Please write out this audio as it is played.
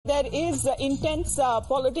there is intense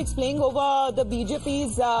politics playing over the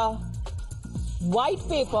BJP's white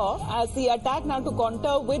paper as the attack now to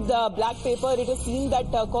counter with black paper. It is seen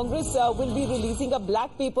that Congress will be releasing a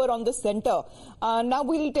black paper on the centre. Now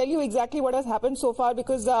we'll tell you exactly what has happened so far,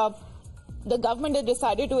 because the government has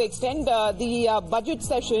decided to extend the budget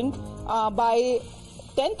session by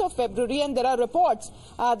 10th of February, and there are reports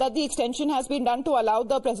that the extension has been done to allow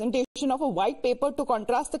the presentation of a white paper to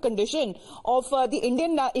contrast the condition of the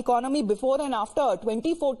Indian economy before and after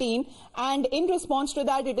 2014. And in response to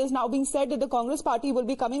that, it is now being said that the Congress party will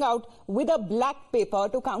be coming out with a black paper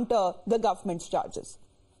to counter the government's charges.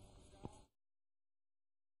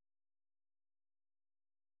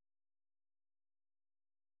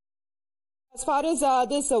 As far as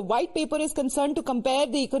this white paper is concerned, to compare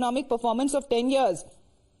the economic performance of 10 years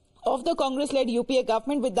of the Congress-led UPA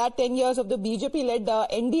government with that 10 years of the BJP-led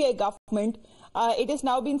NDA government, it is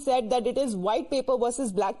now been said that it is white paper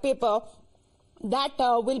versus black paper that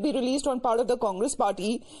will be released on part of the Congress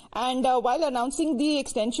party. And while announcing the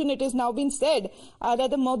extension, it is now been said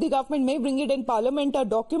that the Modi government may bring it in Parliament a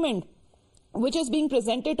document which is being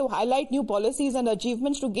presented to highlight new policies and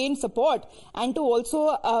achievements to gain support and to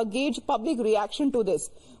also gauge public reaction to this.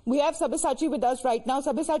 We have Sabyasachi with us right now.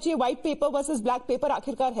 Sabyasachi, white paper versus black paper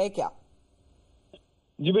आखिरकार है क्या?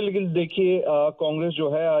 जी बिल्कुल, देखिए कांग्रेस जो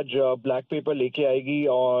है आज black pepper लेके आएगी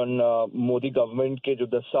और मोदी गवर्नमेंट के जो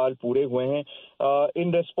 10 साल पूरे हुए हैं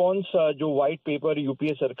इन रेस्पॉन्स जो व्हाइट पेपर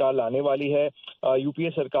यूपीए सरकार लाने वाली है, यूपीए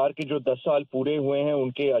सरकार के जो 10 साल पूरे हुए हैं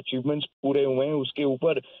उनके अचीवमेंट्स पूरे हुए हैं, उसके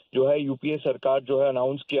ऊपर जो है यूपीए सरकार जो है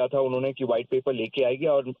अनाउंस किया था उन्होंने कि व्हाइट पेपर लेके आएगी।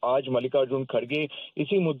 और आज मल्लिकार्जुन खड़गे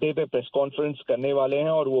इसी मुद्दे पे प्रेस कॉन्फ्रेंस करने वाले हैं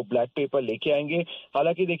और वो ब्लैक पेपर लेके आएंगे।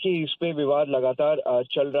 हालांकि देखिए इस पे विवाद लगातार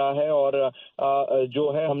चल रहा है और जो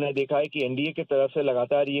है हमने देखा है कि एनडीए की तरफ से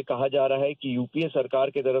लगातार ये कहा जा रहा है कि यूपीए सरकार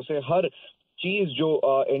की तरफ से हर चीज जो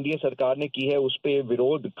एनडीए सरकार ने की है उस पे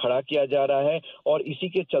विरोध खड़ा किया जा रहा है। और इसी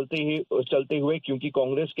के चलते हुए क्योंकि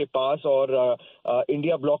कांग्रेस के पास और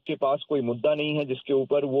इंडिया ब्लॉक के पास कोई मुद्दा नहीं है जिसके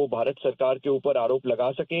ऊपर वो भारत सरकार के ऊपर आरोप लगा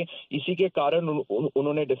सके, इसी के कारण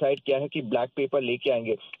उन्होंने डिसाइड किया है कि ब्लैक पेपर लेके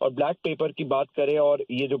आएंगे। और ब्लैक पेपर की बात करें और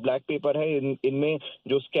ये जो ब्लैक पेपर है इनमें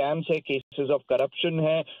जो स्कैम्स है, केसेस ऑफ करप्शन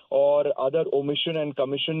है और other omission and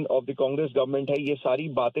commission of the Congress government है, ये सारी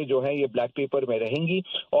बातें जो है ये ब्लैक पेपर में रहेंगी।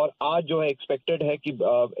 और आज जो है एक्सपेक्टेड है कि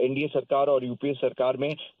एनडीए सरकार और यूपीए सरकार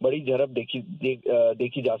में बड़ी झड़प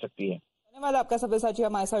देखी जा सकती है। धन्यवाद आपका सब्यसाची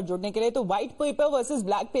हमारे साथ जुड़ने के लिए। तो white paper versus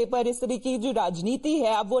black pepper, इस तरीके की जो राजनीति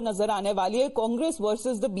है अब वो नजर आने वाली है, कांग्रेस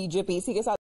वर्सेस द बीजेपी। इसी के साथ